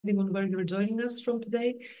depending on where you're joining us from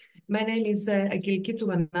today. My name is Agilkitu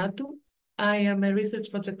Manatu. I am a research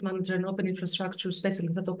project manager and open infrastructure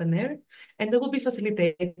specialist at OpenAIRE, and I will be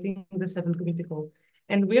facilitating the seventh community call.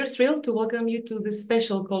 And we are thrilled to welcome you to this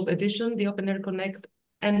special call edition, the OpenAIRE-CONNECT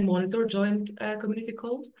and Monitor joint community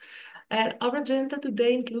call. Our agenda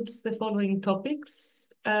today includes the following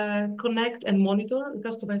topics: connect and monitor a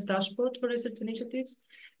customized dashboard for research initiatives,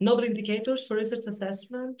 novel indicators for research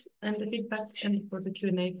assessment, and the feedback and for the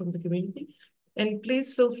Q&A from the community. And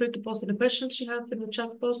please feel free to post any questions you have in the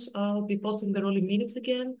chat box. I'll be posting the rolling minutes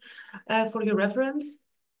again for your reference.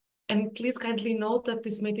 And please kindly note that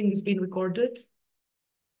this meeting is being recorded.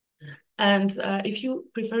 And if you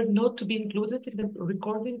prefer not to be included in the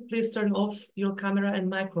recording, please turn off your camera and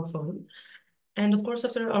microphone. And of course,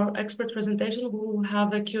 after our expert presentation, we will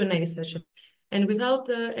have a Q&A session. And without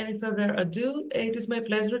any further ado, it is my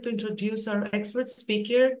pleasure to introduce our expert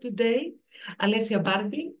speaker today, Alessia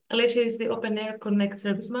Bardi. Alessia is the OpenAIRE-CONNECT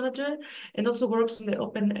service manager and also works on the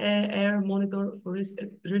OpenAIRE monitor for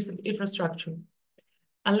recent infrastructure.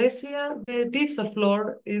 Alessia, the digital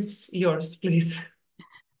floor is yours, please.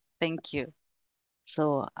 Thank you.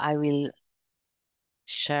 So I will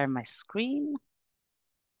share my screen.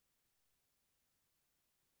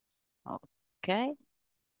 Okay.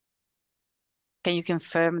 Can you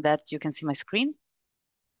confirm that you can see my screen?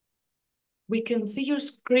 We can see your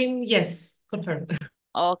screen. Yes, confirm.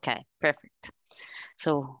 Okay, perfect.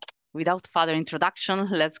 So without further introduction,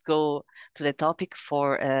 let's go to the topic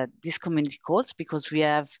for these community calls, because we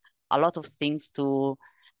have a lot of things to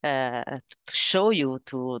show you,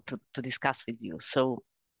 to discuss with you. So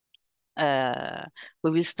we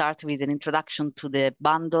will start with an introduction to the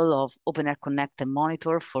bundle of OpenAIRE-CONNECT and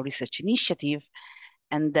Monitor for research initiative,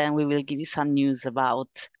 and then we will give you some news about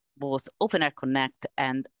both OpenAIRE-CONNECT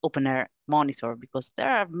and OpenAIRE-Monitor, because there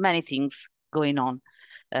are many things going on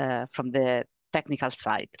from the technical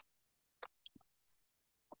side.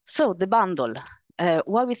 So the bundle,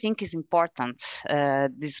 why we think is important,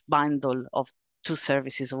 this bundle of two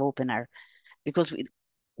services of OpenAIRE, because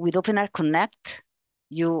with OpenAIRE-CONNECT,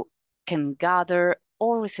 you can gather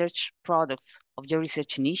all research products of your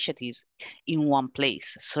research initiatives in one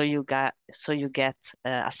place. So you get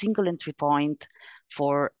a single entry point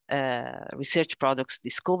for research products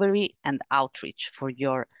discovery and outreach for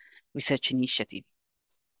your research initiative.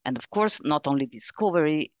 And of course, not only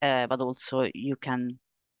discovery, but also you can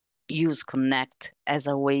use Connect as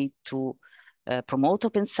a way to promote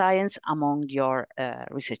open science among your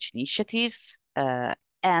research initiatives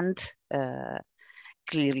and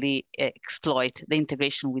clearly exploit the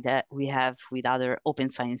integration we have with other open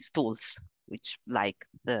science tools, which like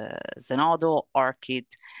the Zenodo, ORCID,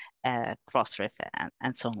 Crossref,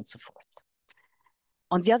 and so on and so forth.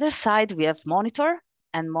 On the other side, we have Monitor,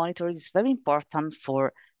 and Monitor is very important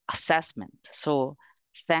for assessment. So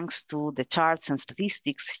thanks to the charts and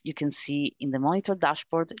statistics you can see in the Monitor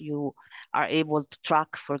dashboard, you are able to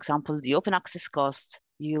track, for example, the open access cost.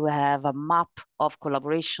 You have a map of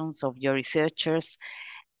collaborations of your researchers,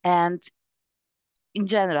 and in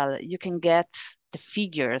general, you can get the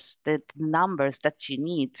figures, the numbers that you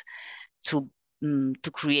need to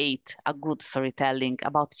create a good storytelling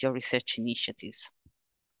about your research initiatives.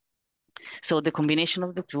 So the combination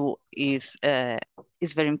of the two is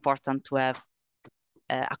very important to have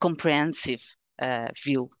a comprehensive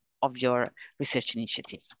view of your research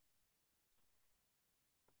initiative.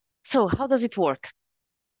 So how does it work?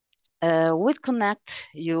 With Connect,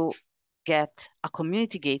 you get a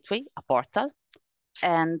community gateway, a portal,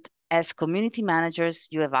 and as community managers,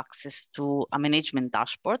 you have access to a management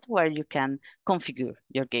dashboard where you can configure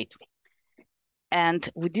your gateway. And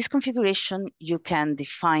with this configuration, you can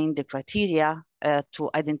define the criteria to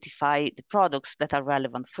identify the products that are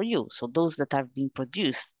relevant for you. So those that have been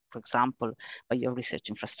produced, for example, by your research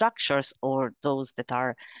infrastructures, or those that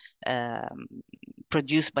are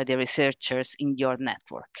produced by the researchers in your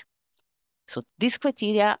network. So these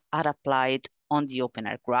criteria are applied on the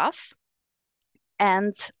OpenAIRE graph,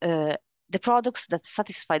 and the products that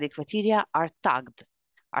satisfy the criteria are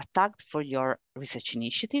tagged for your research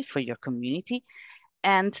initiative, for your community,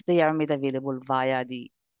 and they are made available via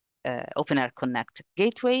the OpenAIRE-CONNECT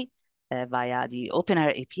gateway, via the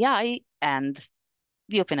OpenAIRE API, and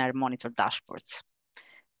the OpenAIRE Monitor dashboards.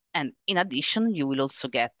 And in addition, you will also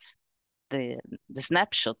get the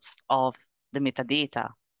snapshots of the metadata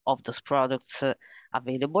of those products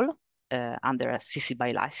available under a CC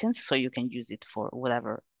BY license, so you can use it for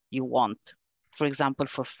whatever you want. For example,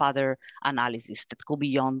 for further analysis that go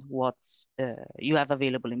beyond what you have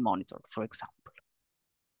available in Monitor, for example.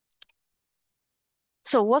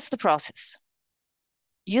 So what's the process?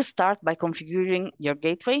 You start by configuring your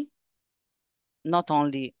gateway, not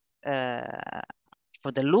only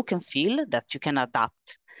for the look and feel that you can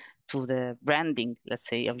adapt to the branding, let's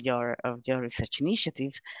say, of your research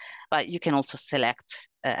initiative, but you can also select,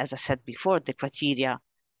 as I said before, the criteria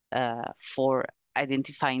for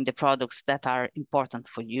identifying the products that are important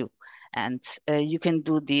for you. And you can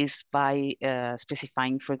do this by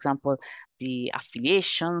specifying, for example, the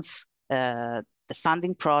affiliations, the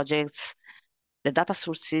funding projects, the data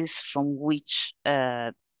sources from which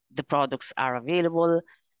the products are available,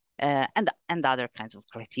 and other kinds of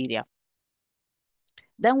criteria.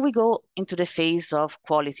 Then we go into the phase of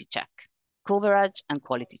quality check, coverage and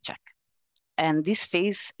quality check. And this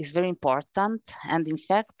phase is very important. And in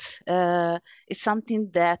fact, it's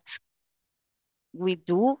something that we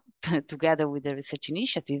do together with the research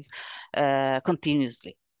initiative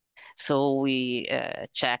continuously. So we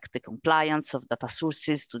check the compliance of data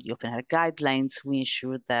sources to the OpenAIRE guidelines. We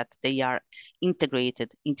ensure that they are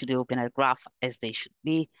integrated into the OpenAIRE graph as they should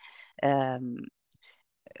be.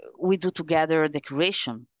 We do together the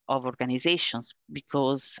curation of organizations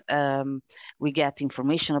because we get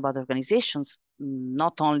information about organizations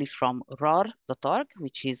not only from ROR.org,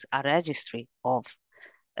 which is a registry of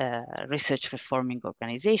research performing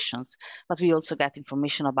organizations, but we also get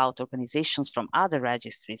information about organizations from other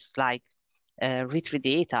registries like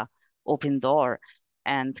Data, Open Door,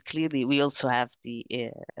 and clearly we also have the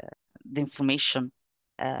information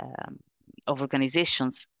of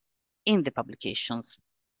organizations in the publications,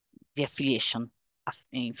 the affiliation of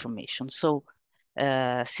information. So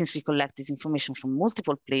since we collect this information from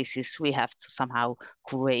multiple places, we have to somehow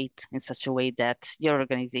curate in such a way that your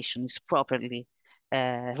organization is properly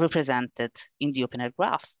represented in the OpenAIRE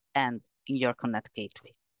graph and in your Connect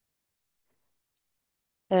gateway.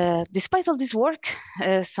 Despite all this work,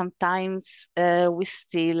 sometimes we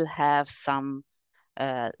still have some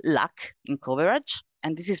lack in coverage,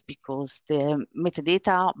 and this is because the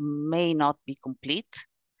metadata may not be complete.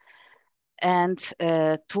 And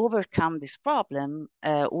to overcome this problem,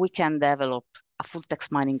 we can develop a full text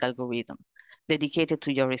mining algorithm dedicated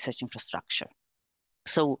to your research infrastructure.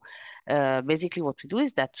 So basically what we do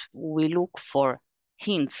is that we look for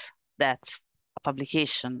hints that a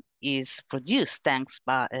publication is produced thanks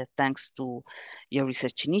to your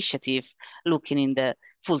research initiative, looking in the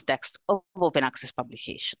full text of open access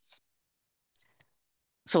publications.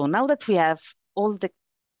 So now that we have all the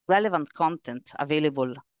relevant content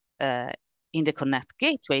available in the Connect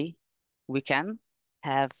gateway, we can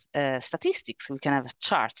have statistics, we can have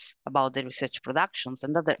charts about the research productions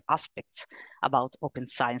and other aspects about open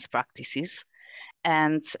science practices.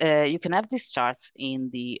 And you can have these charts in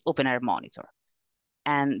the OpenAIRE monitor.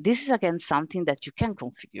 And this is again something that you can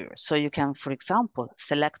configure. So you can, for example,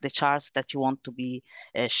 select the charts that you want to be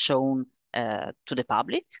shown to the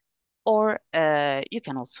public, or you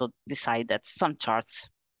can also decide that some charts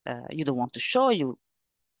you don't want to show, you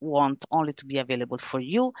want only to be available for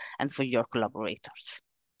you and for your collaborators.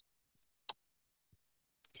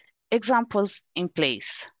 Examples in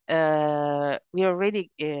place. We are already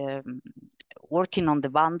working on the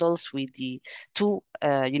bundles with the two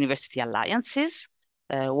university alliances.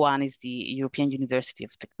 One is the European University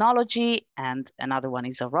of Technology and another one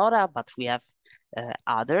is Aurora, but we have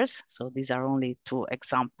others. So these are only two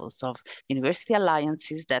examples of university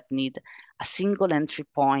alliances that need a single entry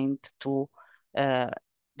point to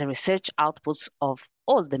the research outputs of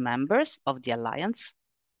all the members of the alliance.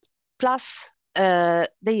 Plus,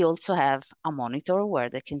 they also have a monitor where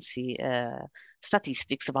they can see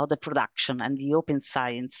statistics about the production and the open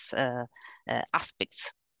science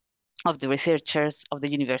aspects of the researchers, of the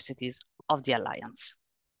universities, of the alliance.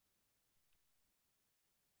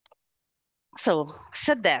 So,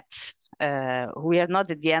 said that, we are not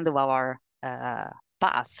at the end of our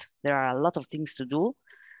path. There are a lot of things to do.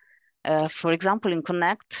 For example, in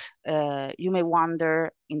Connect, you may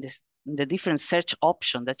wonder in the different search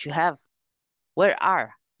option that you have, where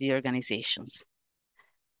are the organizations?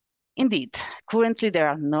 Indeed, currently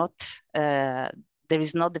there is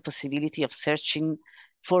not the possibility of searching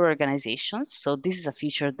for organizations. So this is a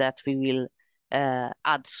feature that we will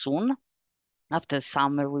add soon. After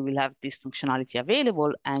summer, we will have this functionality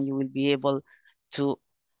available and you will be able to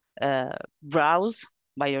browse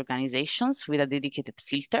by organizations with a dedicated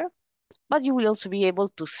filter, but you will also be able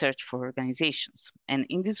to search for organizations. And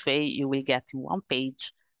in this way, you will get in one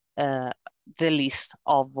page the list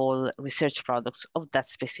of all research products of that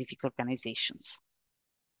specific organizations.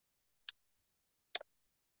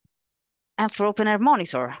 And for OpenAIRE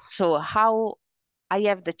Monitor, so how I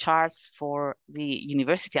have the charts for the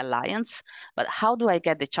University Alliance, but how do I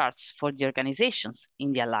get the charts for the organizations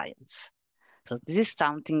in the Alliance? So this is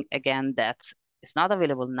something, again, that is not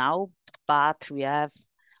available now, but we have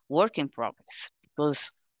work in progress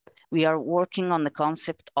because we are working on the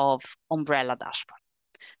concept of umbrella dashboard.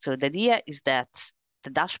 So the idea is that the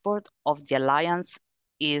dashboard of the Alliance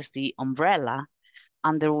is the umbrella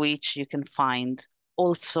under which you can find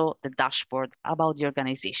also the dashboard about the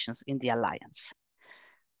organizations in the Alliance.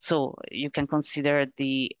 So you can consider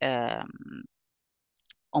the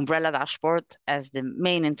umbrella dashboard as the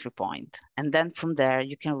main entry point. And then from there,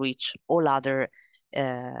 you can reach all other,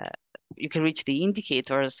 you can reach the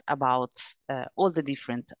indicators about all the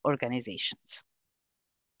different organizations.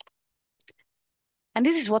 And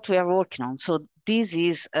this is what we are working on. So this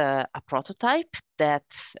is a prototype that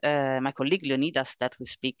my colleague Leonidas, that we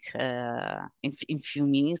speak in few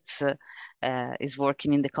minutes, is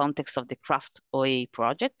working in the context of the Craft OA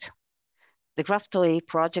project. The Craft OA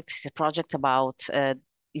project is a project about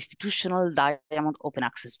institutional diamond open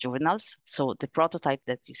access journals. So the prototype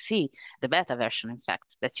that you see, the beta version, in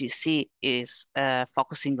fact, that you see is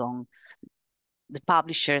focusing on the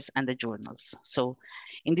publishers and the journals. So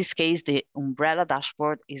in this case, the umbrella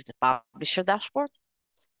dashboard is the publisher dashboard.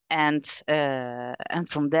 And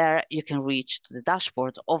from there, you can reach to the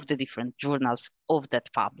dashboard of the different journals of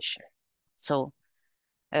that publisher. So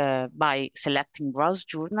by selecting browse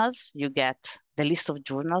journals, you get the list of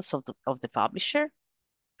journals of the publisher.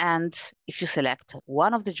 And if you select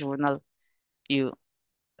one of the journal, you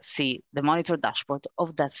see the monitor dashboard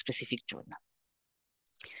of that specific journal.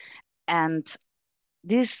 And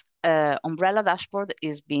this umbrella dashboard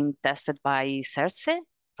is being tested by CERCE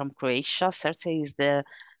from Croatia. CERCE is the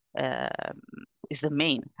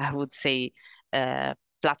main, I would say,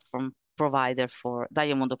 platform provider for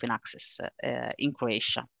diamond open access in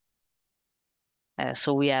Croatia.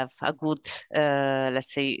 So we have a good,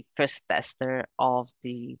 let's say, first tester of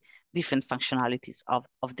the different functionalities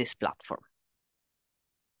of this platform.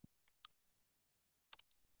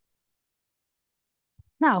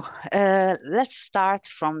 Now, let's start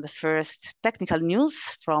from the first technical news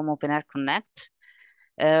from OpenAIRE-CONNECT.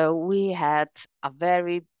 We had a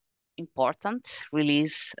very important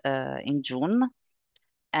release in June,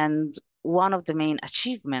 and one of the main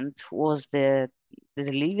achievements was the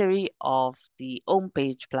delivery of the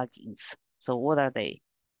homepage plugins. So what are they?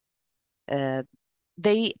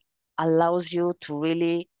 They allows you to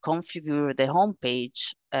really configure the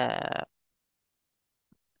homepage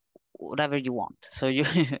whatever you want. So you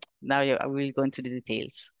now I will go into the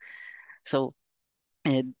details. So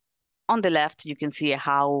on the left, you can see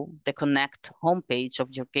how the Connect homepage of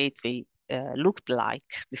your gateway looked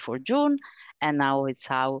like before June, and now it's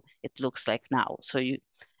how it looks like now. So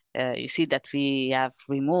you see that we have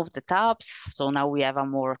removed the tabs. So now we have a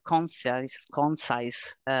more concise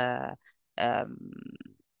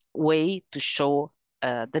way to show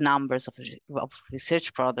the numbers of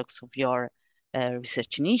research products of your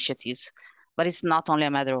research initiatives. But it's not only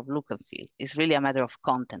a matter of look and feel, it's really a matter of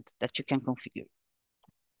content that you can configure.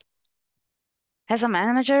 As a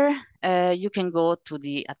manager, you can go to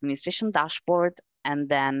the administration dashboard and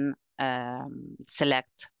then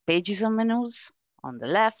select pages and menus on the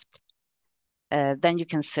left. Then you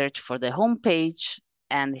can search for the home page,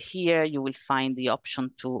 and here you will find the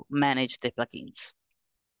option to manage the plugins.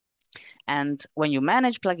 And when you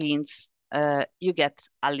manage plugins, you get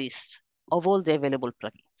a list of all the available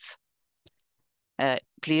plugins.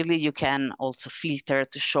 Clearly, you can also filter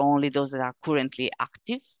to show only those that are currently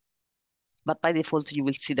active, but by default, you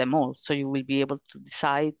will see them all. So you will be able to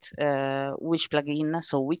decide which plugin,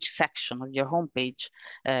 so which section of your homepage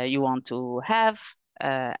you want to have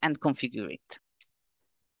and configure it.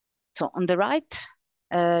 So on the right,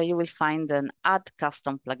 you will find an add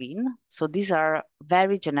custom plugin. So these are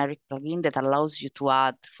very generic plugin that allows you to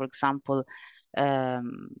add, for example, a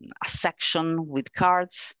section with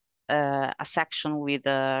cards, a section with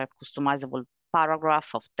a customizable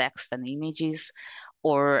paragraph of text and images,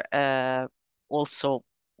 or also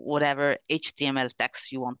whatever HTML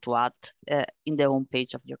text you want to add in the home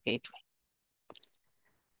page of your gateway.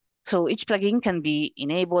 So each plugin can be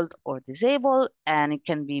enabled or disabled, and it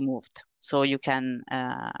can be moved. So you can,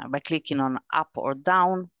 by clicking on up or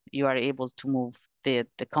down, you are able to move the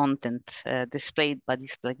content displayed by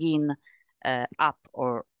this plugin up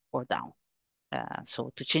or down.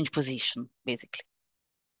 So to change position, basically.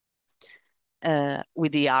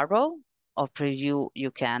 With the arrow of preview,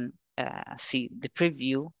 you can see the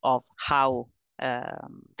preview of how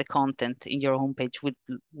the content in your homepage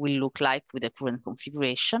will look like with the current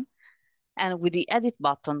configuration. And with the edit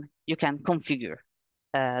button, you can configure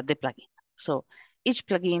the plugin. So each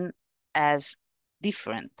plugin has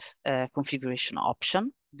different configuration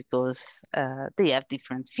option. because they have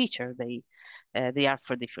different features. They are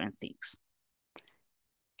for different things.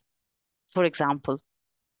 For example,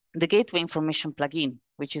 the gateway information plugin,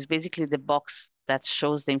 which is basically the box that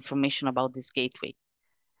shows the information about this gateway.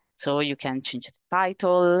 So you can change the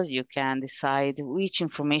title, you can decide which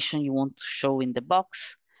information you want to show in the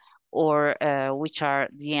box, or which are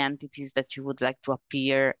the entities that you would like to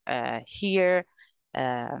appear here.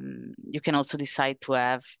 You can also decide to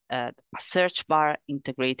have a search bar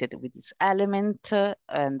integrated with this element,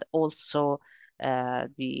 and also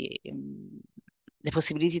the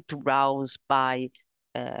possibility to browse by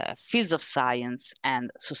fields of science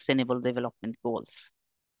and sustainable development goals.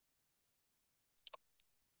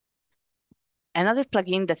 Another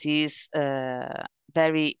plugin that is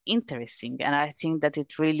very interesting, and I think that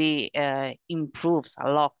it really improves a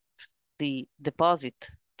lot the deposit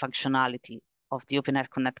functionality of the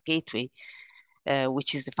OpenAIRE-CONNECT gateway,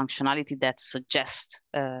 which is the functionality that suggests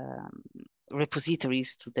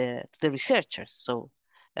repositories to the researchers, so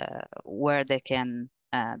where they can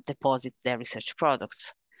deposit their research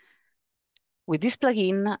products. With this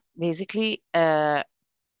plugin, basically,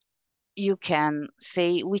 you can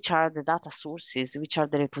say which are the data sources, which are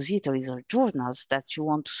the repositories or journals that you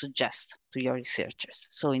want to suggest to your researchers.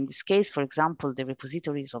 So in this case, for example, the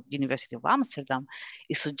repositories of the University of Amsterdam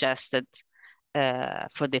is suggested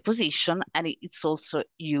for deposition, and it's also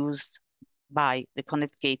used by the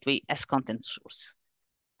Connect Gateway as content source.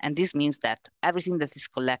 And this means that everything that is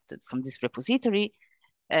collected from this repository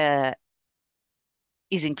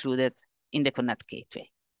is included in the Connect Gateway.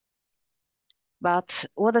 But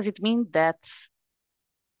what does it mean that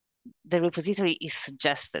the repository is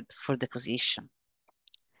suggested for deposition?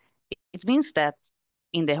 It means that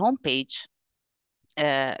in the homepage,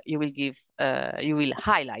 you will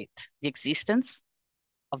highlight the existence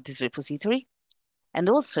of this repository, and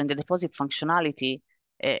also in the deposit functionality,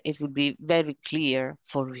 it will be very clear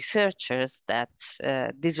for researchers that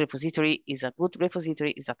this repository is a good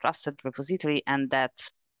repository, is a trusted repository, and that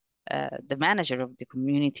the manager of the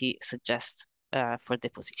community suggests for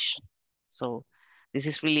deposition. So this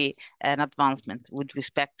is really an advancement with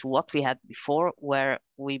respect to what we had before, where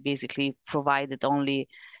we basically provided only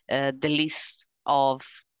the list of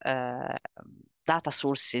data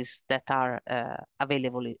sources that are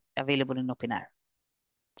available in OpenAIRE.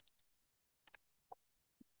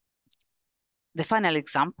 The final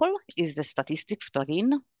example is the statistics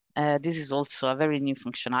plugin. This is also a very new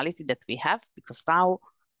functionality that we have, because now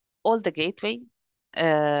all the gateway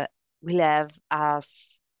will have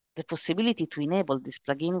as the possibility to enable this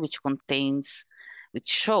plugin, which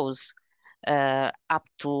shows up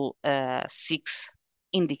to 6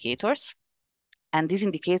 indicators. And these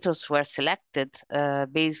indicators were selected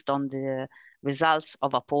based on the results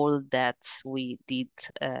of a poll that we did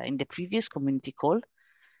in the previous community call.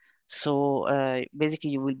 So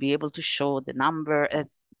basically, you will be able to show the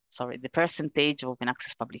the percentage of open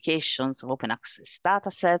access publications, of open access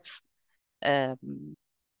datasets, the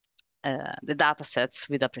datasets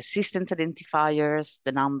with a persistent identifiers,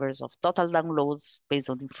 the numbers of total downloads based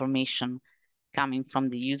on information coming from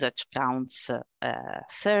the usage counts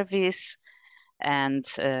service, and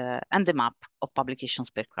the map of publications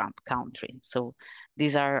per country. So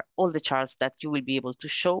these are all the charts that you will be able to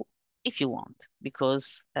show if you want,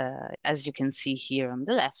 because as you can see here on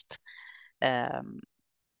the left,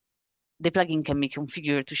 the plugin can be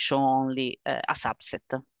configured to show only a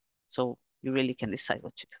subset. So you really can decide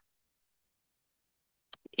what to do.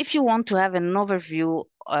 If you want to have an overview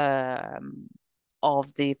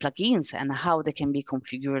of the plugins and how they can be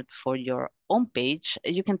configured for your own page,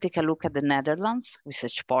 you can take a look at the Netherlands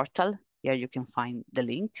research portal. Here you can find the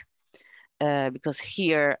link, because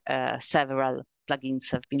here several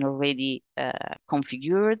plugins have been already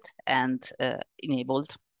configured and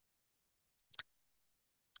enabled.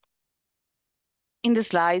 In the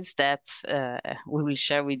slides that we will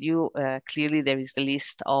share with you, clearly there is the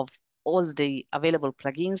list of all the available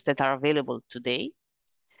plugins that are available today.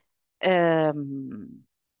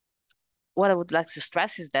 What I would like to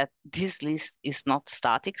stress is that this list is not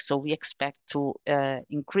static, so we expect to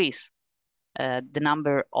increase the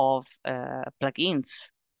number of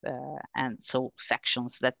plugins and so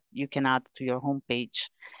sections that you can add to your homepage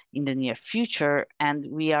in the near future, and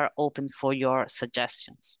we are open for your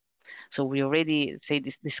suggestions. So we already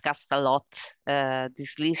discussed a lot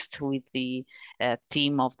this list with the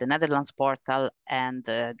team of the Netherlands portal and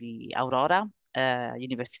the Aurora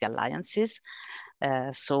University Alliances.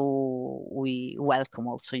 So we welcome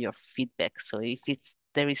also your feedback. So if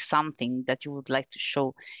there is something that you would like to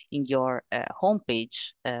show in your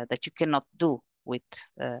homepage that you cannot do with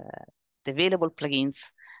the available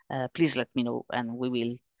plugins, please let me know and we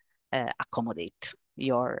will accommodate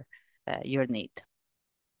your need.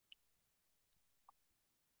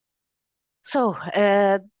 So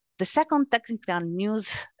the second technical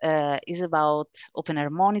news is about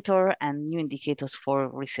OpenAIRE-Monitor and new indicators for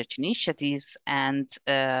research initiatives. And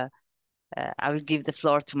I will give the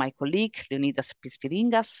floor to my colleague, Leonidas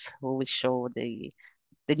Pispiringas, who will show the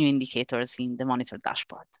new indicators in the Monitor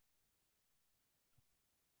dashboard.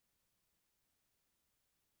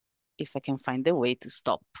 If I can find a way to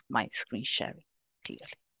stop my screen sharing clearly.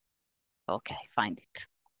 Okay, find it.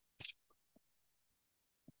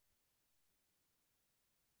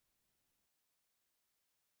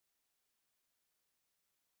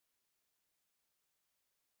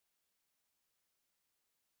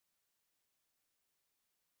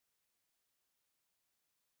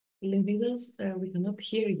 Leonidas, we cannot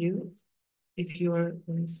hear you if you are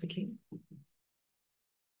speaking.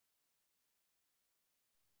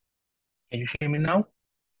 Can you hear me now?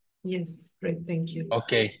 Yes, great, thank you.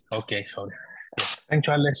 Okay, sorry. Yes, thank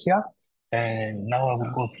you, Alessia. And now I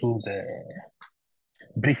will go through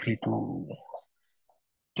briefly to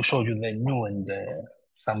show you the new and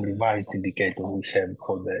some revised indicators we have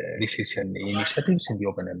for the research and initiatives in the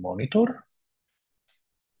OpenAIRE-Monitor.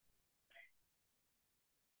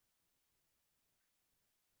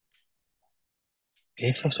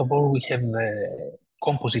 Okay, first of all, we have the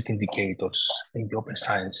composite indicators in the Open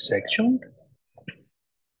Science section,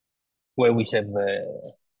 where we have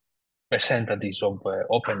percentages of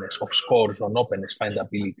openness, of scores on openness,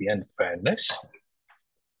 findability, and fairness.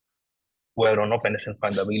 Where on openness and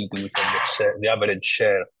findability, we have the average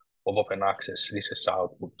share of open access research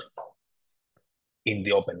output in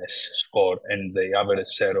the openness score and the average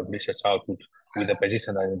share of research output with a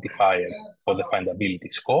persistent identifier for the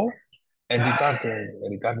findability score. And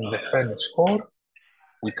regarding the fairness score,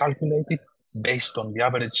 we calculate it based on the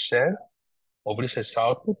average share of research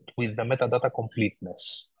output with the metadata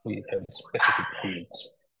completeness. We have specific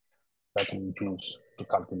fields that we use to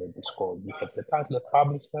calculate the score. We have the title,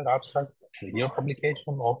 publisher, abstract, the year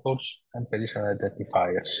publication, authors, and persistent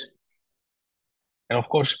identifiers. And of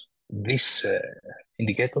course, this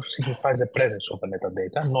indicator signifies the presence of the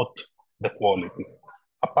metadata, not the quality,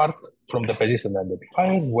 apart from the persistent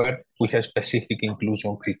identifier, where we have specific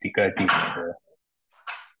inclusion criteria.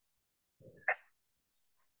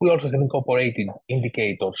 We also have incorporated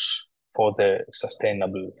indicators for the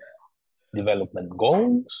sustainable development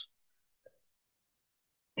goals,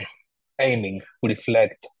 aiming to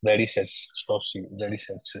reflect the research's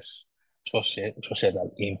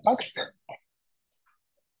societal impact.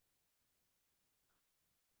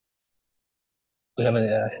 We have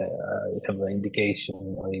an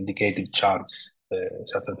indicated charts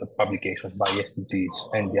such as the publications by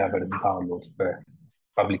SDGs and the average downloads per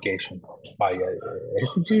publication by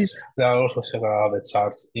SDGs. There are also several other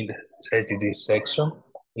charts in the SDGs section,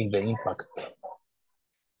 in the impact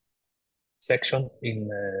section in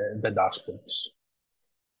the dashboards.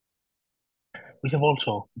 We have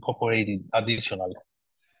also incorporated additional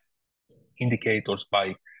indicators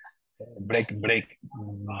by break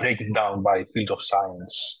it down by field of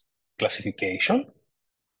science classification.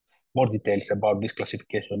 More details about this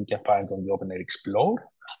classification you can find on the OpenAIRE Explorer.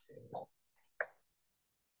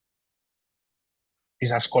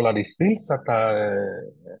 These are scholarly fields that are,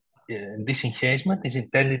 this enhancement is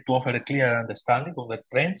intended to offer a clear understanding of the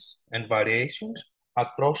trends and variations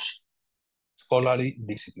across scholarly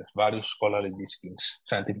disciplines, various scholarly disciplines,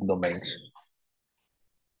 scientific domains.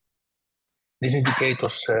 These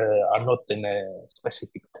indicators are not in a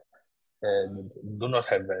specific, do not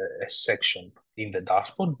have a section in the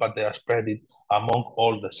dashboard, but they are spread among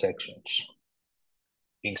all the sections.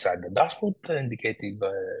 Inside the dashboard, the indicative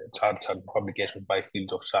charts are publications by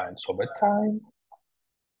field of science over time.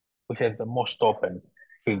 We have the most open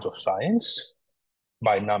field of science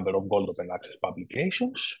by number of gold open access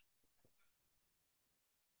publications.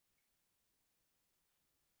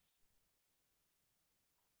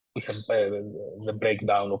 We have the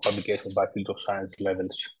breakdown of publications by field of science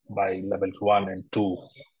levels by levels 1 and 2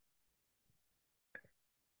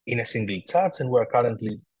 in a single chart, and we're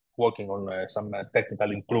currently working on some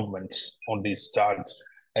technical improvements on these charts,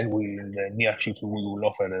 and in the near future we will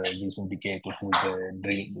offer these indicators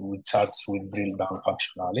with charts with drill down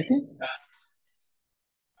functionality.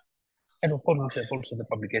 And of course, we have also the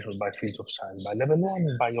publications by fields of science by level 1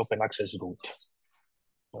 and by open access route.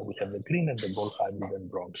 We have the green and the gold, hybrid, and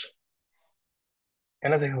bronze.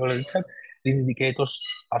 And as I have already said, these indicators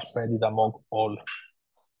are spread among all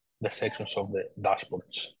the sections of the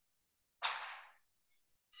dashboards.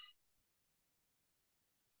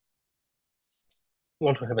 We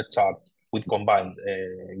also have a chart with combined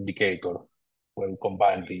indicator, where we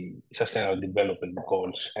combine the sustainable development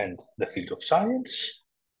goals and the field of science.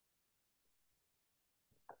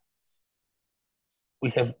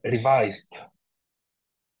 We have revised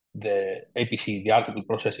the APC, the article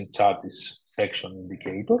processing charges section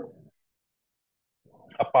indicator,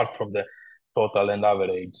 apart from the total and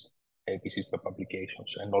average APCs per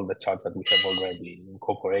publications and all the charts that we have already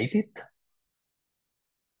incorporated.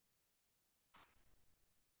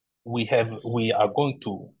 We are going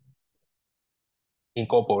to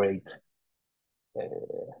incorporate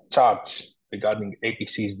charts regarding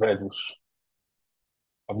APCs versus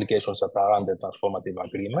publications that are under transformative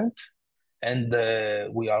agreement. And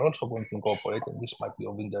we are also going to incorporate, and this might be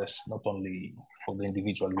of interest not only for the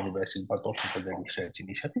individual universities, but also for the research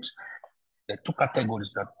initiatives, the two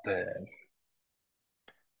categories that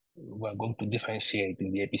we are going to differentiate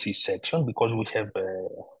in the APC section, because we have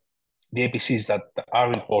the APCs that are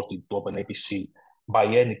reported to OpenAPC by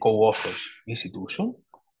any co-authors institution,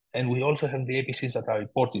 and we also have the APCs that are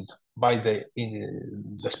reported by by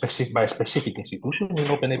a specific institution in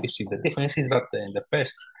OpenAPC. The difference is that in the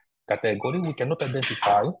first category, we cannot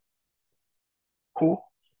identify who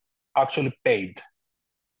actually paid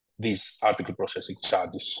these article processing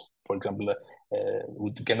charges. For example,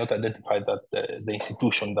 we cannot identify that the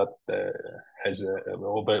institution that has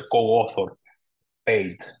a co-author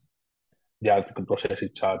paid the article processing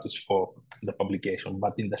charges for the publication.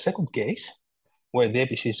 But in the second case, where the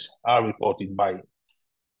APCs are reported by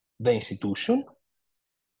the institution,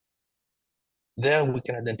 there we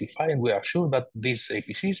can identify and we are sure that these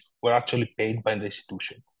APCs were actually paid by the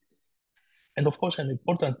institution. And of course, an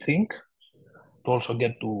important thing to also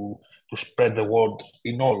get to spread the word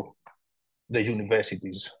in all the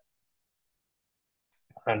universities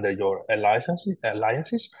under your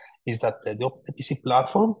alliances is that the OpenAPC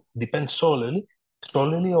platform depends solely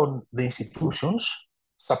on the institutions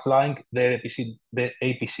supplying the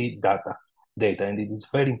APC data, and it is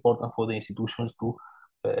very important for the institutions to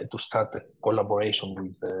start a collaboration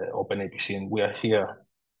with OpenAPC, and we are here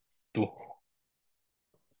to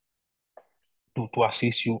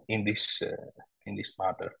assist you in this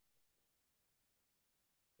matter.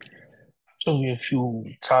 So we have a few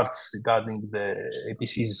charts regarding the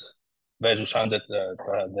APCs versus under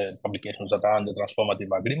the publications that are under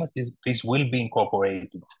transformative agreements. This will be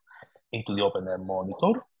incorporated into the OpenAIRE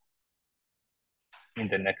monitor in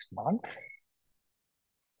the next month.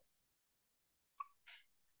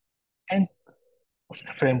 And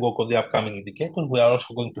the framework of the upcoming indicators, we are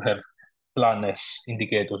also going to have Plan S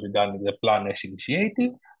indicators regarding the Plan S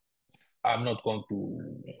initiative. I'm not going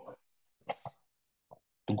to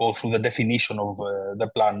go through the definition of the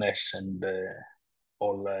Plan S and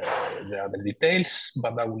all the other details,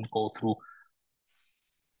 but I will go through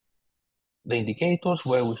the indicators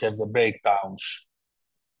where we have the breakdowns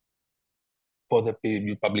for the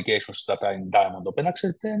peer-reviewed publications that are in Diamond Open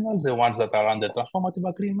Access Journals, the ones that are under transformative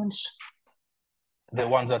agreements, the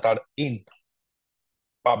ones that are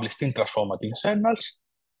published in transformative journals,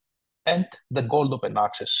 and the Gold Open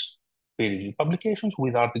Access peer-reviewed publications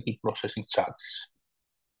with article processing charges.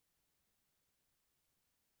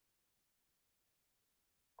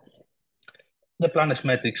 The Plan S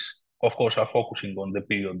metrics, of course, are focusing on the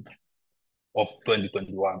period of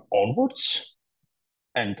 2021 onwards,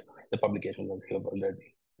 and the publications that we have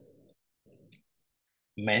already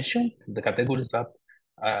mentioned, the categories that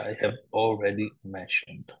I have already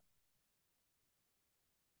mentioned.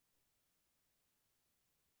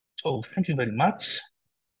 So thank you very much.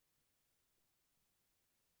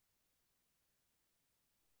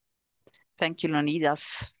 Thank you,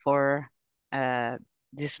 Leonidas, for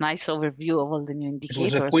this nice overview of all the new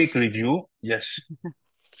indicators. It was a quick review, yes.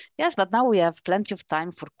 Yes, but now we have plenty of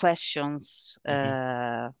time for questions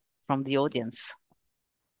from the audience.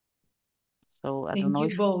 So I don't know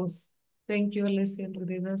Thank you both. Thank you, Alessia and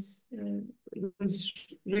Leonidas. It was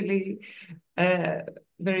really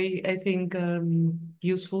very, I think,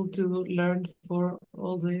 useful to learn for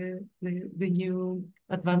all the new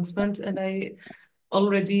advancements. And I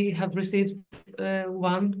already have received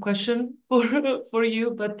one question for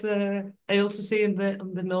you, but I also see in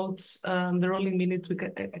the notes, the rolling minutes,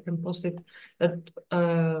 I can post it, that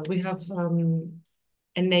we have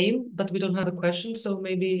a name, but we don't have a question. So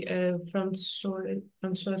maybe François,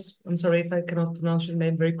 I'm sorry if I cannot pronounce your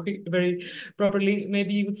name very properly.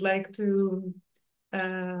 Maybe you would like to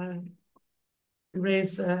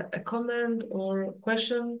raise a comment or a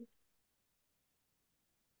question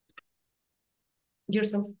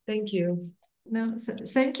yourself. Thank you. No,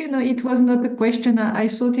 thank you. No, it was not a question. I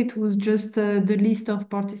thought it was just the list of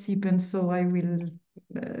participants, so I will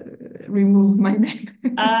remove my name.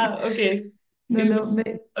 Okay. No. Oops.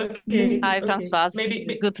 Okay. Hi, Okay. Francois. Maybe.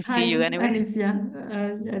 It's good to see Hi, you anyway.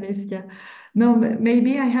 Alessia. No,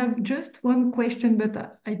 maybe I have just one question,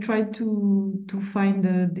 but I tried to find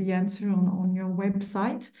the answer on your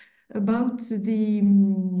website about the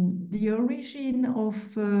origin of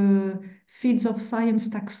fields of science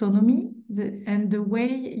taxonomy and the way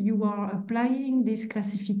you are applying this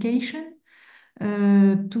classification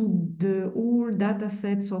to the all data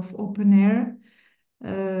sets of OpenAIRE.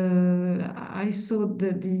 I saw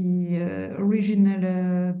the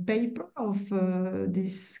original paper of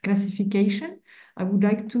this classification. I would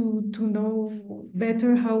like to know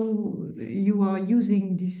better how you are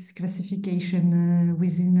using this classification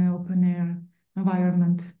within the OpenAIRE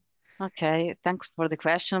environment. Okay, thanks for the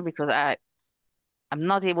question, because I'm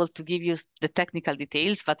not able to give you the technical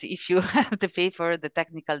details, but if you have the paper, the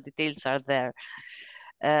technical details are there.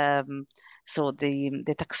 So the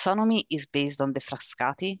taxonomy is based on the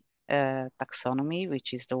Frascati taxonomy,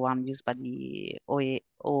 which is the one used by the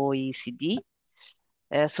OECD.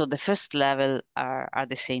 So the first level are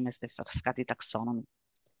the same as the Frascati taxonomy.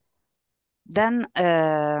 Then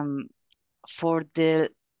for the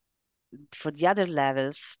other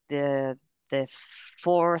levels, the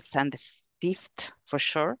fourth and the fifth for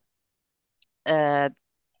sure,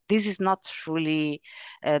 this is not really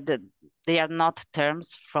they are not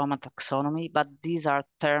terms from a taxonomy, but these are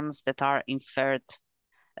terms that are inferred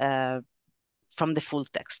from the full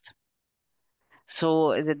text.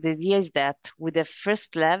 So the idea is that with the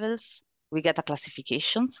first levels, we get a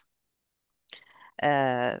classifications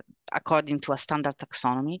according to a standard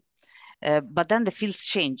taxonomy, but then the fields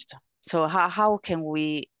changed. So how can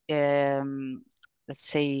we, let's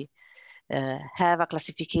say, have a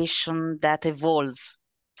classification that evolve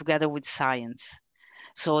together with science?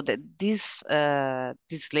 So that this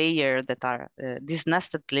layer that are this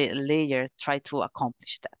nested layer try to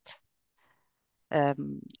accomplish that.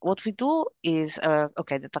 What we do is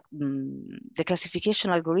okay. The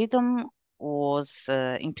classification algorithm was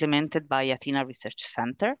implemented by Athena Research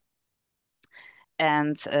Center,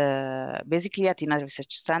 and basically Athena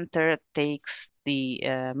Research Center takes the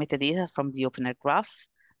metadata from the OpenAIRE graph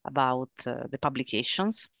about the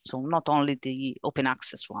publications. So not only the open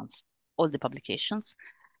access ones, all the publications.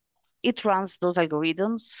 It runs those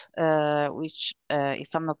algorithms, which,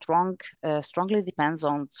 if I'm not wrong, strongly depends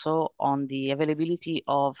also on the availability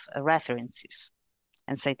of references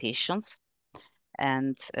and citations,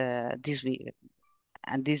 and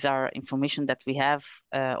these are information that we have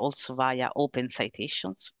also via open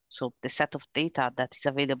citations. So the set of data that is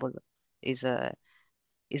available is a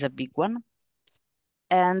big one,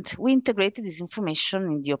 and we integrated this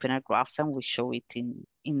information in the OpenAIRE graph, and we show it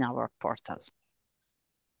in our portal.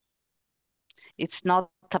 It's not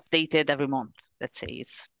updated every month, let's say,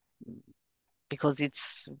 it's because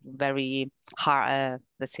it's very hard,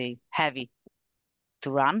 let's say, heavy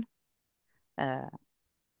to run.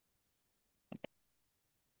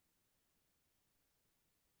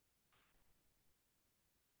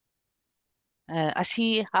 I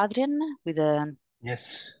see Adrian with a...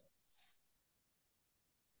 Yes.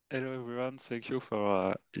 Hello everyone, thank you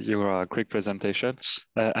for your quick presentation.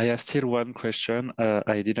 I have still one question.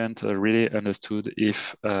 I didn't really understood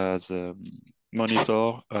if the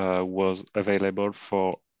monitor was available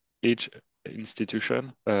for each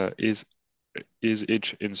institution. Is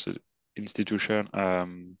each institution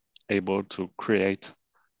able to create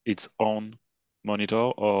its own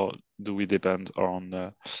monitor, or do we depend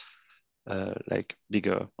on like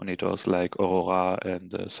bigger monitors like Aurora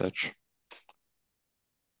and such?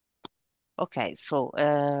 Okay, so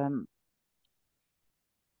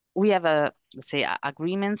we have let's say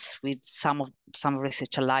agreements with some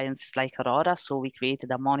research alliances like Aurora, so we created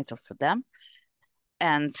a monitor for them,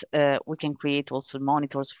 and we can create also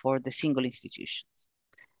monitors for the single institutions.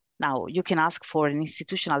 Now, you can ask for an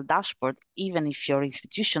institutional dashboard even if your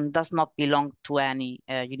institution does not belong to any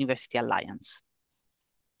university alliance.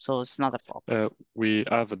 So it's not a problem. We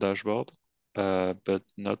have a dashboard, but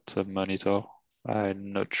not a monitor.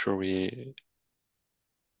 I'm not sure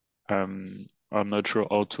I'm not sure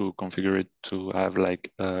how to configure it to have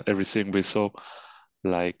like everything we saw,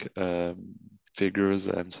 like figures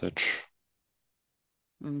and such.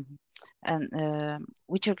 Mm-hmm. And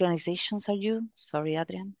which organizations are you? Sorry,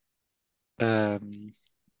 Adrian.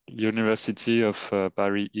 University of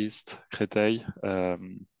Paris East, Créteil.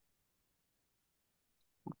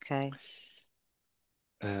 Okay.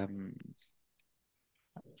 Um,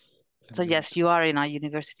 So yes, you are in a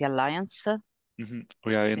university alliance.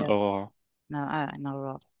 We are in Yes. Aurora. No, in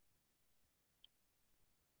Aurora.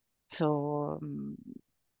 So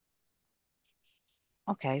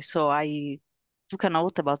Okay, so I took a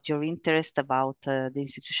note about your interest about the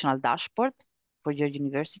institutional dashboard for your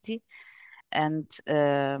university, and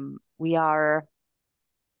we are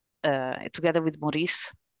together with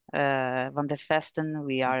Maurice van der Vesten,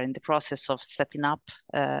 we are in the process of setting up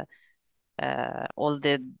all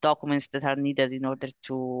the documents that are needed in order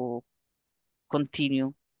to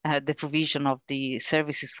continue the provision of the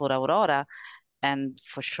services for Aurora, and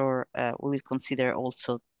for sure we will consider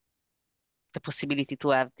also the possibility to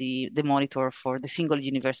have the monitor for the single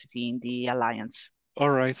university in the alliance. All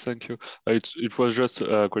right, thank you. It was just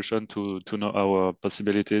a question to know our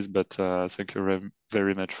possibilities, but thank you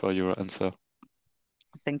very much for your answer.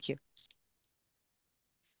 Thank you.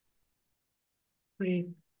 Great,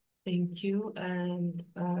 thank you. And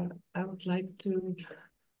I would like to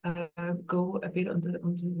go a bit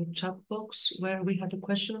onto the chat box where we had a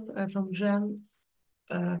question from Jean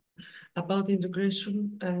about the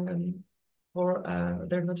integration for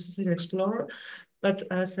their Notice Explorer. But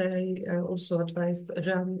as I also advised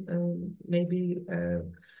Jean, maybe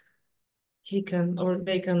he can or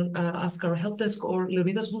they can ask our help desk, or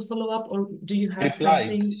Leonidas will follow up, or do you have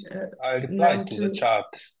something I now replied to the chat.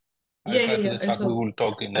 Yeah. So we will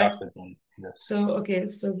talk in the afternoon. Yes. So, okay,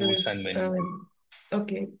 so You will send me an email.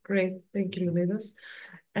 okay, great. Thank you, Leonidas.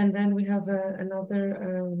 And then we have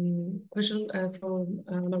another question from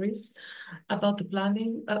Maurice about the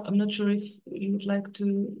planning. I'm not sure if you would like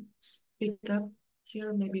to speak up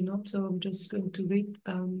here, maybe not. So I'm just going to read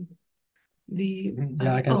the.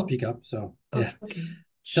 Yeah, I can speak up. So yeah. Okay.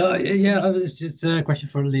 So Sure. yeah, it's just a question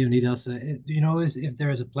for Leonidas. Do you know if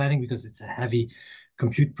there is a planning, because it's a heavy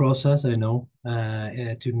compute process, I know,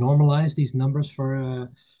 to normalize these numbers for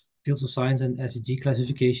fields of science and SEG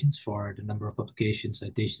classifications for the number of publications,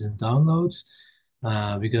 citations, and downloads,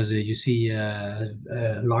 because you see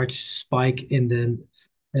a large spike in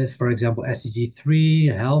the, for example,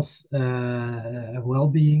 SDG3, health,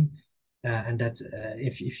 well-being, and that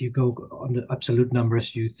if you go on the absolute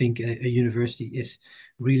numbers, you think a university is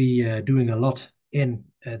really doing a lot in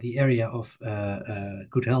the area of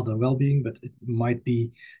good health and well-being, but it might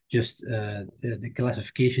be just the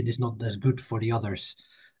classification is not as good for the others.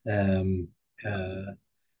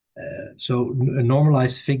 So a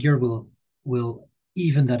normalized figure will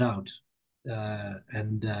even that out,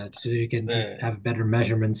 and so you can have better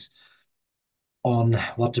measurements on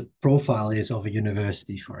what the profile is of a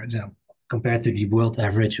university, for example, compared to the world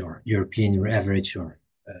average or European average or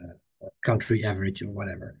country average or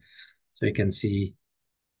whatever. So you can see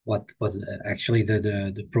what actually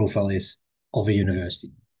the profile is of a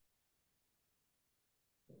university.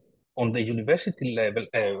 On the university level,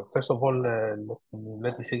 first of all,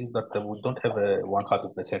 let me say that we don't have a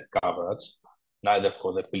 100% coverage, neither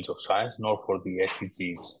for the fields of science nor for the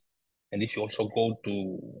SDGs. And if you also go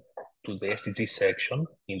to the SDG section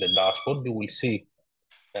in the dashboard, you will see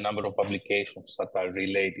the number of publications that are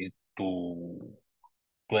related to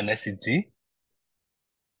an SDG,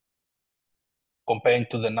 comparing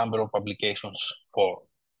to the number of publications for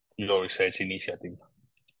your research initiative.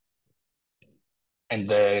 And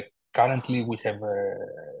currently we have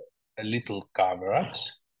a little coverage,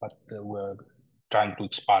 but we're trying to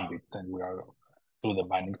expand it, and we are through the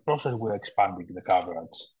mining process, we're expanding the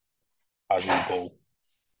coverage as we go.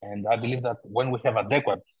 And I believe that when we have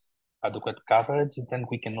adequate coverage, then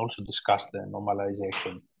we can also discuss the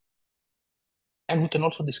normalization. And we can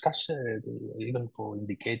also discuss even for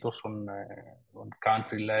indicators on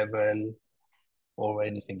country level or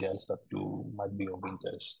anything else that you might be of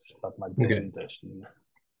interest, that might be of interest in you.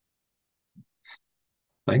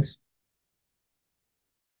 Thanks.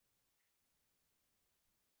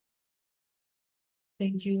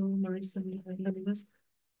 Thank you, Marisa and Leonidas.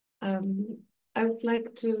 I would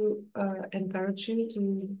like to encourage you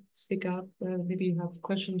to speak up. Maybe you have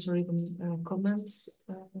questions or even comments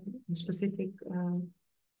on specific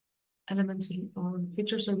elements or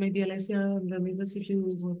features, or maybe Alessia and Leonidas, if you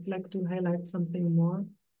would like to highlight something more.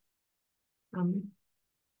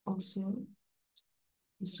 Also,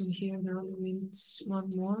 here there only means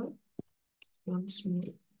once more.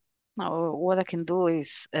 Now, what I can do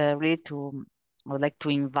is I would like to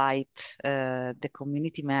invite the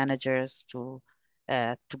community managers to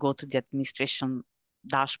go to the administration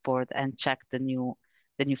dashboard and check the new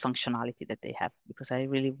functionality that they have, because I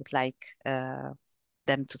really would like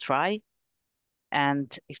them to try.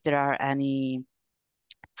 And if there are any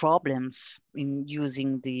problems in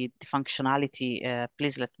using the functionality,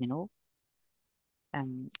 please let me know.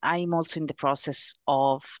 I'm also in the process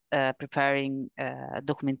of preparing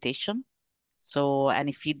documentation, so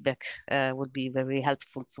any feedback would be very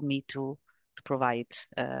helpful for me to provide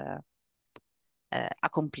a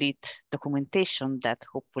complete documentation that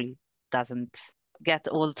hopefully doesn't get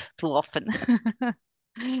old too often,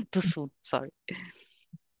 too soon, sorry.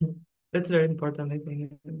 That's very important, I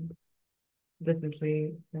think.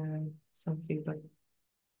 Definitely some feedback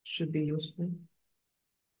should be useful.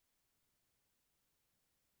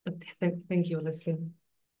 But thank you, Leslie.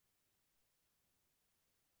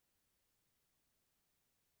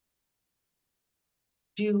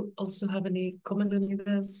 Do you also have any comment on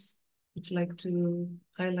this? Would you like to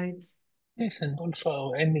highlight? Yes, and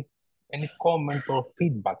also any comment or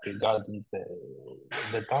feedback regarding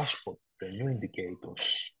the dashboard, the new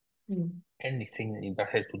indicators, anything that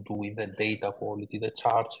has to do with the data quality, the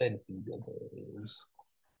charts, anything that is,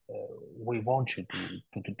 we want you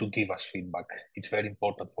to give us feedback. It's very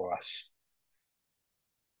important for us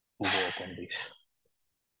to work on this.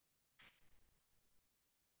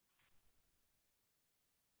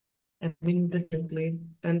 I mean, definitely.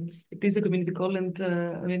 And it is a community call, and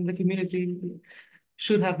I mean, the community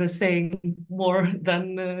should have a saying more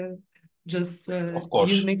than just Of course.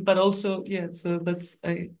 using it, but also, yeah, so that's,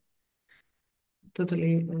 I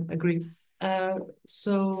totally agree.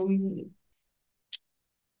 So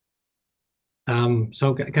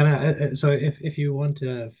if you want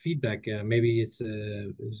feedback, maybe it's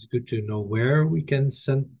good to know where we can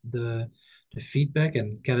send the feedback,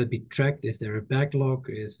 and can it be tracked? Is there a backlog?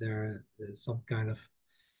 Is there some kind of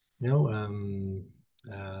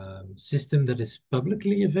system that is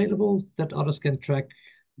publicly available that others can track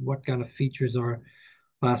what kind of features are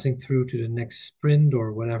passing through to the next sprint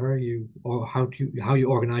or whatever or how you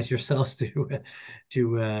organize yourselves to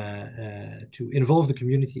involve the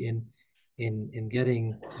community in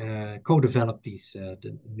getting co-develop these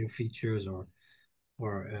the new features or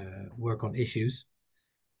work on issues?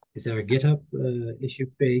 Is there a GitHub issue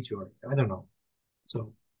page, or I don't know?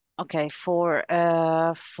 So okay, for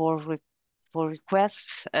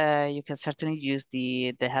requests, you can certainly use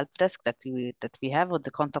the help desk that we have, or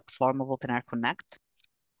the contact form of OpenAIRE-CONNECT.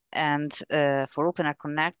 And for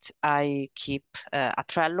OpenAIRE-CONNECT, I keep a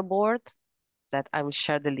Trello board that I will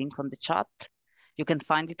share the link on the chat. You can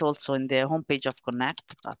find it also in the homepage of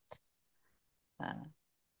Connect, but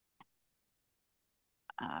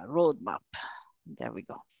roadmap, there we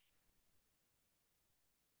go.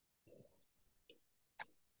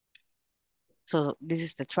 So this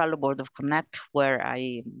is the Trello board of Connect, where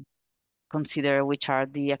I consider which are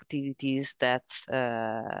the activities that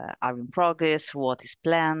are in progress, what is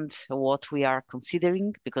planned, what we are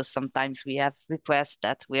considering, because sometimes we have requests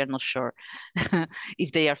that we are not sure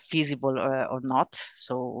if they are feasible or not.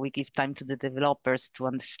 So we give time to the developers to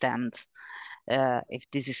understand if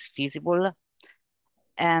this is feasible.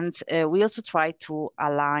 And we also try to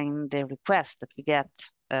align the requests that we get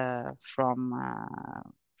from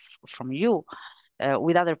you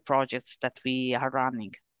with other projects that we are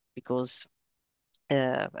running, because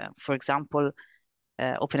for example,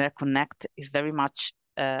 OpenAIRE-CONNECT is very much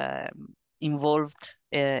involved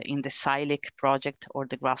in the Silex project or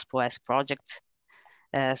the GraphOS project.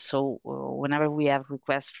 So whenever we have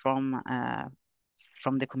requests from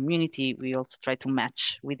the community, we also try to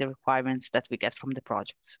match with the requirements that we get from the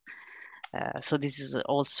projects. So this is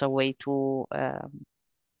also a way to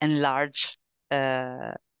enlarge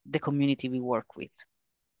the community we work with.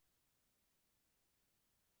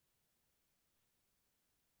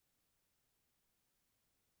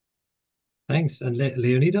 Thanks. And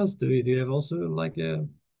Leonidas, do you have also like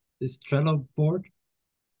this Trello board?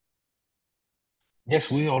 Yes,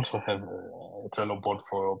 we also have a Trello board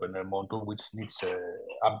for OpenAIRE module, which needs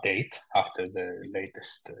update after the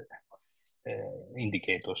latest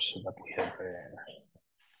indicators that we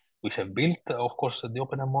have built. Of course, the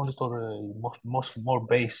OpenAIRE monitor more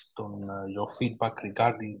based on your feedback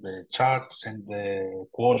regarding the charts and the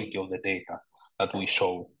quality of the data that we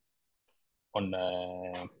show on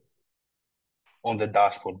the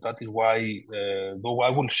dashboard. That is why, though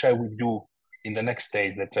I will share with you in the next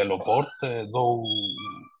stage the Trello board, though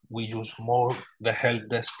we use more the help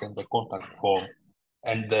desk and the contact form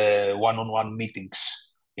and the one-on-one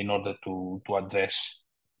meetings in order to address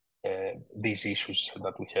these issues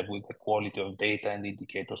that we have with the quality of data and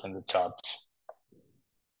indicators and the charts.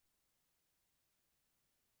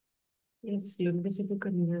 yes, Lucas, if you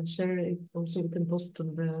can share it, also we can post it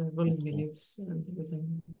on the rolling minutes, and we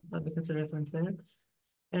can have it as a reference there.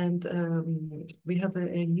 And we have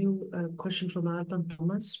a new question from Alban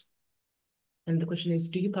Thomas. And the question is,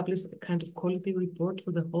 do you publish a kind of quality report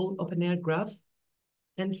for the whole OpenAIRE graph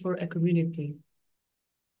and for a community?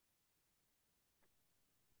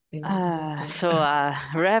 So a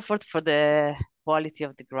report for the quality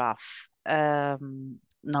of the graph.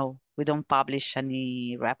 No, we don't publish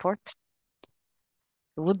any report.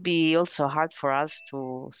 It would be also hard for us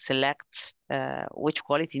to select which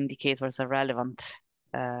quality indicators are relevant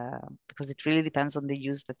because it really depends on the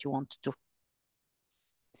use that you want to do.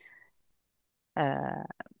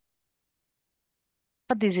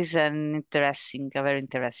 But this is a very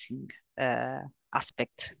interesting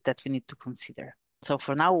aspect that we need to consider. So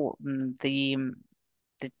for now, the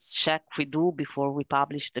check we do before we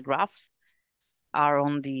publish the graph are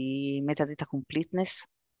on the metadata completeness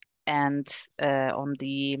and on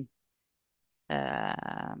the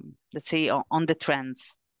let's say on the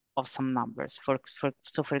trends of some numbers.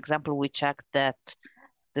 So for example, we check that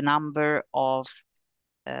the number of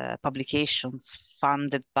publications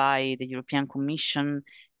funded by the European Commission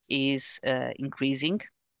is increasing,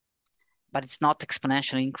 but it's not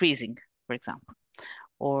exponentially increasing, for example.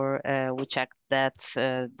 Or we check that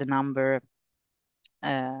the number,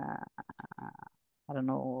 I don't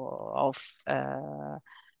know, of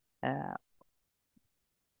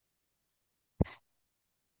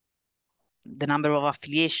the number of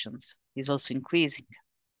affiliations is also increasing.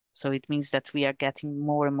 So it means that we are getting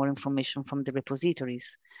more and more information from the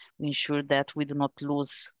repositories. We ensure that we do not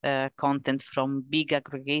lose content from big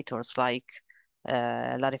aggregators like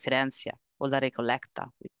La Referencia or La Recollecta.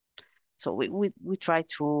 So we try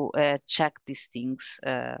to check these things.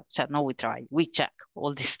 We check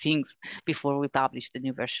all these things before we publish the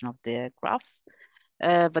new version of the graph.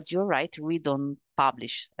 But you're right, we don't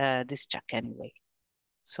publish this check anyway.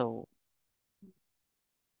 So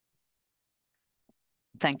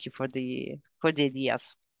thank you for the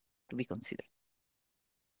ideas to be considered.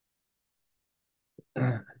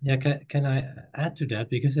 Yeah, can I add to that,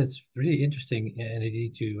 because it's really interesting and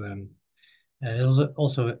indeed to there's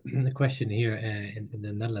also a question here in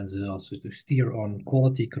the Netherlands is also to steer on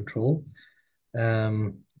quality control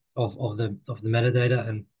of the metadata.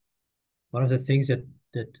 And one of the things that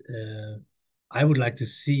I would like to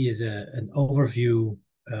see is an overview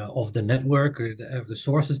of the network or of the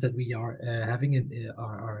sources that we are having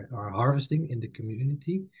are harvesting in the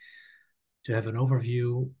community, to have an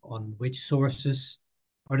overview on which sources,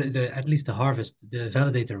 or at least the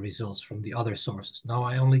validator results from the other sources. Now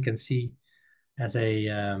I only can see as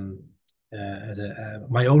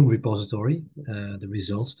my own repository the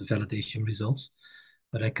results, the validation results,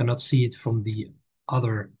 but I cannot see it from the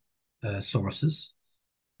other sources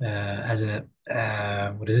as a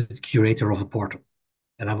curator of a portal.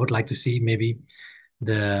 And I would like to see maybe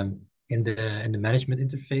in the management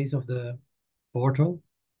interface of the portal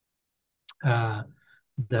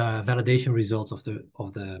the validation results of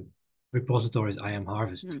the repositories I am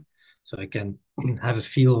harvesting, so I can have a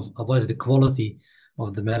feel of what is the quality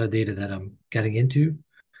of the metadata that I'm getting into,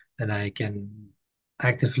 and I can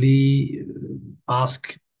actively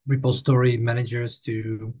ask repository managers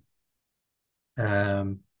to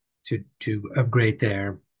upgrade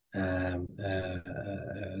their the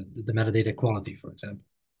metadata quality, for example.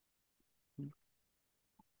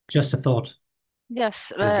 Just a thought.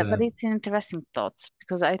 Yes, but it's an interesting thought,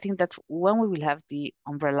 because I think that when we will have the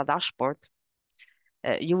umbrella dashboard,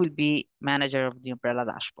 you will be manager of the umbrella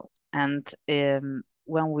dashboard, and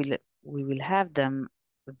when we will have them,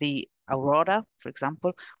 the Aurora, for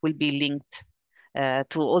example, will be linked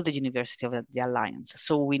to all the university of the Alliance.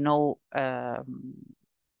 So we know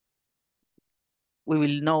we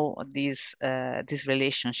will know these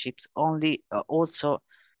relationships only also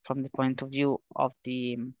from the point of view of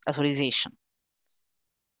the authorization.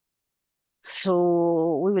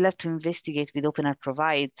 So we will have to investigate with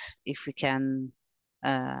OpenAIRE-Provide if we can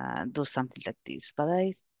do something like this. But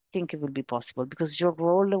I think it will be possible, because your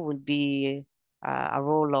role will be a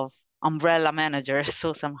role of umbrella manager.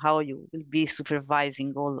 So somehow you will be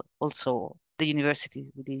supervising also the university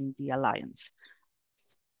within the Alliance.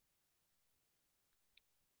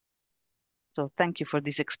 So thank you for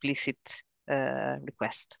this explicit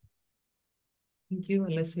request. Thank you,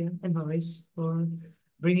 Alessia and Maurice, for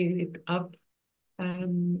bringing it up.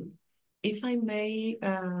 If I may...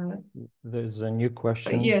 There's a new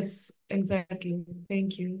question. Yes, exactly.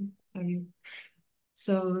 Thank you.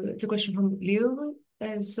 So it's a question from Leo.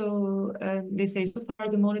 They say, so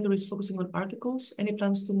far the monitor is focusing on articles. Any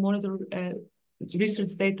plans to monitor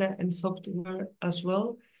research data and software as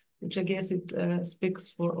well? Which I guess it speaks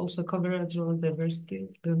for also coverage on diversity.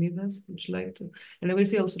 Leonidas, would you like to? And I will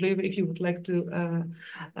say also, Leo, if you would like to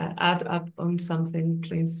add up on something,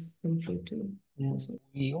 please feel free to. Also.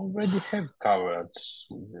 We already have coverage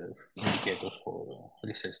with the indicators for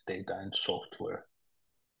research data and software.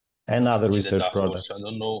 And other research products. I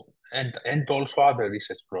don't know, and also other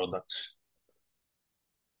research products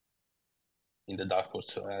in the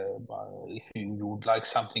dashboards. If you would like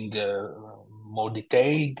something more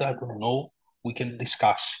detailed, I don't know. we can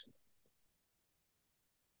discuss.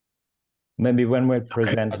 Maybe when we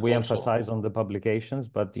present, But we also, emphasize on the publications,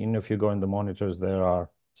 but if you go in the monitors, there are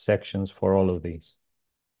sections for all of these.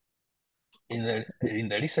 in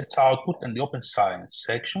the research output and the open science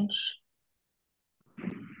sections,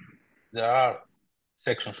 there are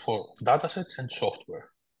sections for datasets and software.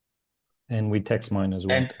 And we text mine as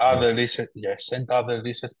well. And other research, yes, and other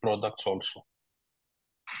research products also.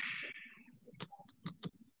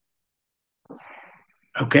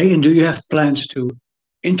 Okay, and do you have plans to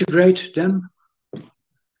integrate them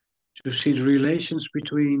to see the relations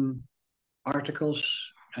between articles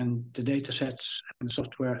and the data sets and the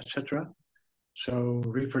software, etc.? So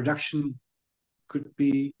reproduction could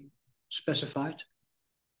be specified.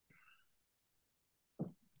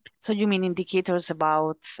 So you mean indicators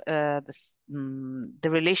about the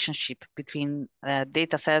relationship between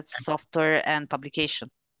data sets, software, and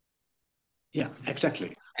publication? Yeah,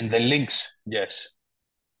 exactly. And the links, yes.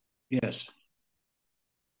 Yes.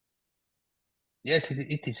 Yes,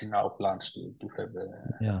 it is in our plans to have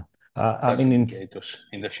Yeah. I such mean, indicators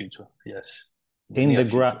in the future, yes. in the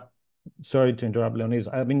graph, sorry to interrupt, Leonis.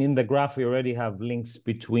 I mean, in the graph, we already have links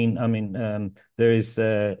between, I mean, there is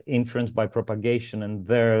inference by propagation, and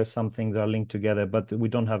there some things are linked together, but we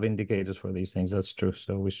don't have indicators for these things. That's true.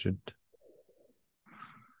 So we should.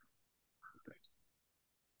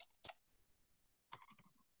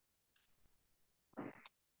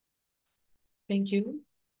 Thank you,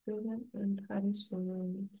 Julian and Harris, for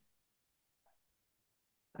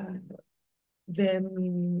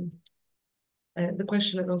the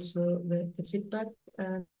question and also the feedback.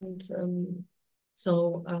 And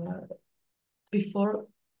so before,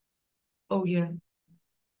 oh yeah,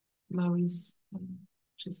 Maurice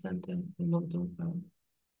just sent a model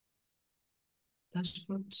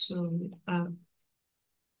dashboard. So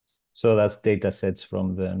that's data sets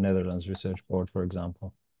from the Netherlands Research Board, for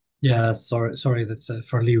example. Yeah, sorry, that's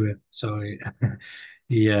for Liwe. Sorry.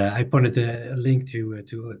 Yeah, I pointed a link to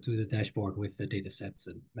the dashboard with the data sets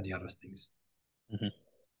and many other things. Mm-hmm.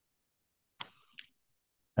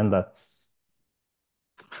 And that's.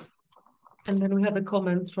 And then we have a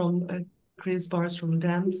comment from Chris Bars from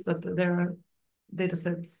DAMS that there are data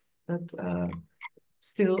sets that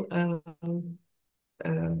still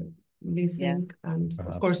missing. Yeah. And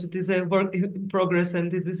perhaps. Of course, it is a work in progress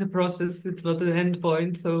and it is a process. It's not an end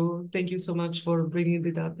point. So thank you so much for bringing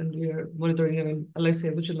it up, and we are monitoring. I mean,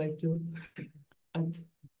 Alessia, would you like to add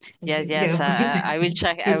something? Yes. Yeah, I will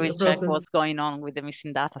check. I will check what's going on with the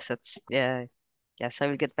missing data sets. Yeah. Yes, I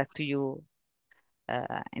will get back to you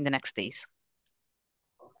in the next days.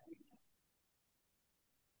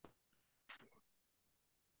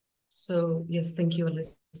 So yes, thank you,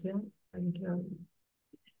 Alessia.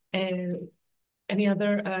 And any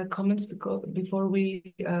other comments before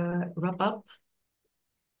we wrap up?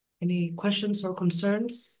 Any questions or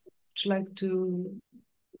concerns would you like to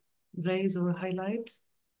raise or highlight?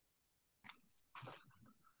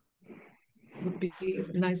 Would be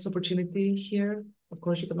a nice opportunity here. Of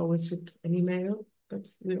course, you can always shoot an email, but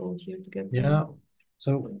we're all here together. Yeah.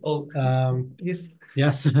 So, yes.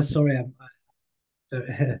 Yes. Sorry, I'm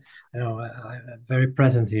very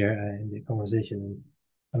present here in the conversation.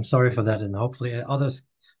 I'm sorry for that, and hopefully others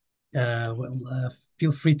will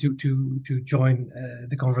feel free to join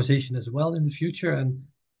the conversation as well in the future. And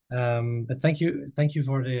but thank you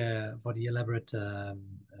for the elaborate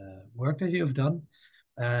work that you have done.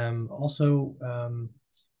 Also,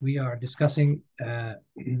 we are discussing. I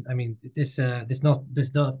mean, this does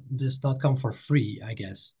not come for free, I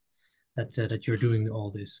guess. That you're doing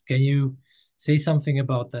all this. Can you say something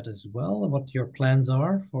about that as well? What your plans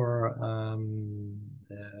are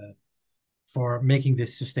for making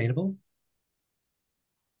this sustainable?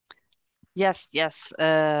 Yes.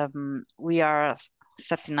 We are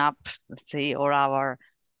setting up, let's say, all our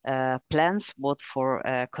plans both for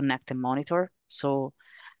Connect and Monitor. So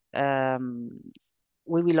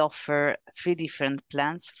we will offer 3 different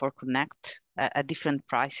plans for Connect at different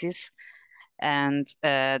prices, and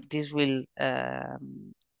this will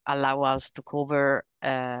allow us to cover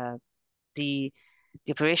the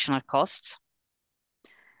operational costs,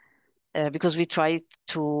 because we try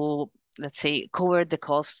to, let's say, cover the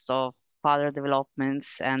costs of further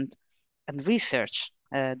developments and research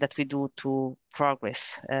that we do to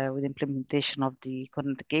progress with implementation of the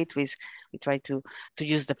content gateways. We try to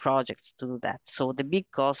use the projects to do that. So the big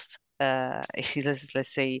cost,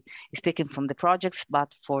 let's say, is taken from the projects,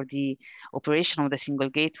 but for the operation of the single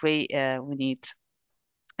gateway, we need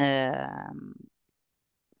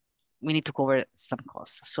to cover some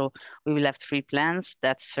costs. So we will have 3 plans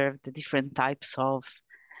that serve the different types of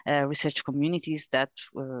research communities that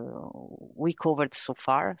we covered so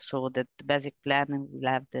far. So that the basic plan will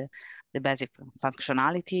have the basic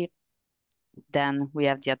functionality. Then we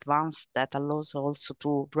have the advanced that allows also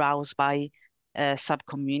to browse by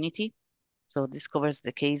sub-community. So this covers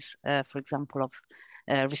the case, for example, of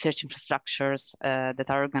research infrastructures that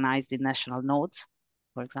are organized in national nodes,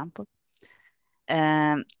 for example.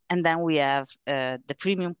 And then we have the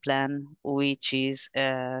premium plan, which is,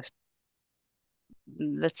 let's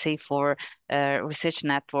say, for research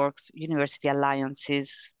networks, university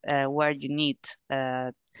alliances, where you need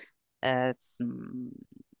to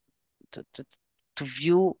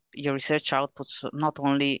view your research outputs not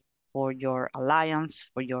only for your alliance,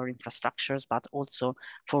 for your infrastructures, but also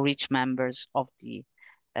for each members of the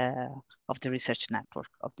research network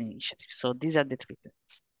of the initiative. So these are the three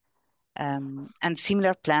plans. And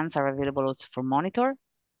similar plans are available also for monitor.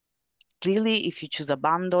 Clearly, if you choose a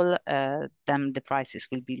bundle, then the prices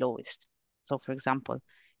will be lowest. So for example,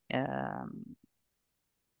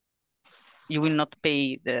 you will not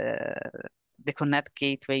pay the Connect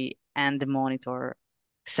gateway and the monitor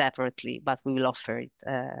separately, but we will offer it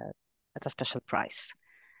at a special price.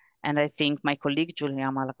 And I think my colleague,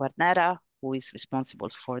 Giulia Malaguarnera, who is responsible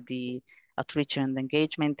for the outreach and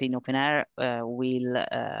engagement in OpenAIRE, will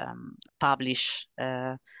publish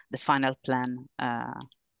the final plan,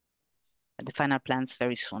 the final plans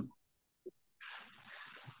very soon.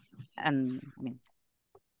 And I mean,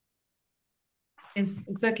 yes,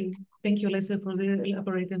 exactly. Thank you, Lisa, for the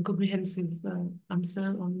elaborate and comprehensive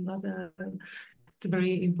answer on that. It's a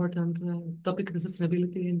very important topic, the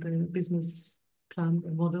sustainability and the business plan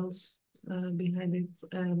and models behind it.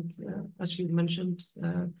 And as you mentioned,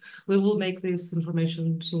 we will make this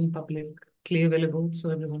information soon publicly available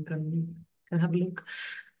so everyone can have a look.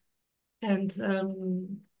 And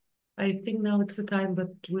I think now it's the time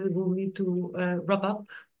that we will need to wrap up.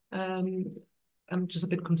 I'm just a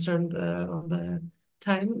bit concerned on the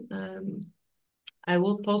time. I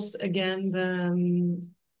will post again the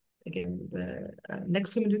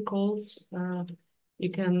next community calls.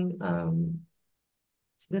 You can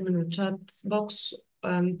see them in the chat box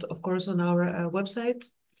and of course on our website.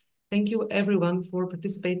 Thank you everyone for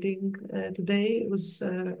participating today. It was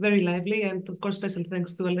very lively, and of course special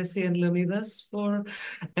thanks to Alessia and Leonidas for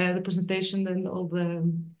the presentation and all the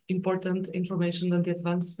important information on the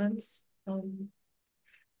advancements.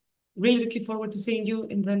 Really looking forward to seeing you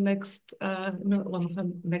in the next one of the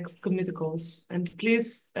next community calls. And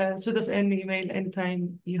please send us an email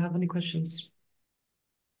anytime you have any questions.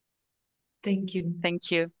 Thank you. thank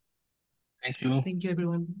you. Thank you. Thank you,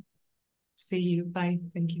 everyone. See you. Bye.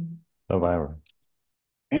 Thank you. Bye-bye.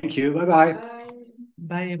 Thank you. Bye-bye. Bye.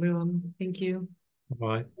 Bye, everyone. Thank you.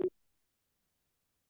 Bye.